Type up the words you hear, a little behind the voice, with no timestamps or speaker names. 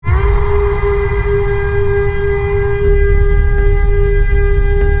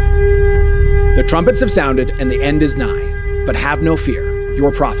Trumpets have sounded and the end is nigh, but have no fear, your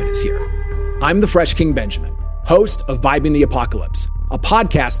prophet is here. I'm the Fresh King Benjamin, host of Vibing the Apocalypse, a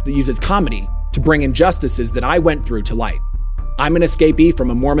podcast that uses comedy to bring injustices that I went through to light. I'm an escapee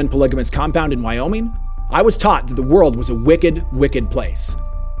from a Mormon polygamous compound in Wyoming. I was taught that the world was a wicked, wicked place.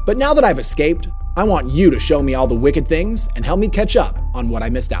 But now that I've escaped, I want you to show me all the wicked things and help me catch up on what I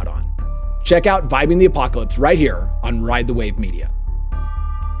missed out on. Check out Vibing the Apocalypse right here on Ride the Wave Media.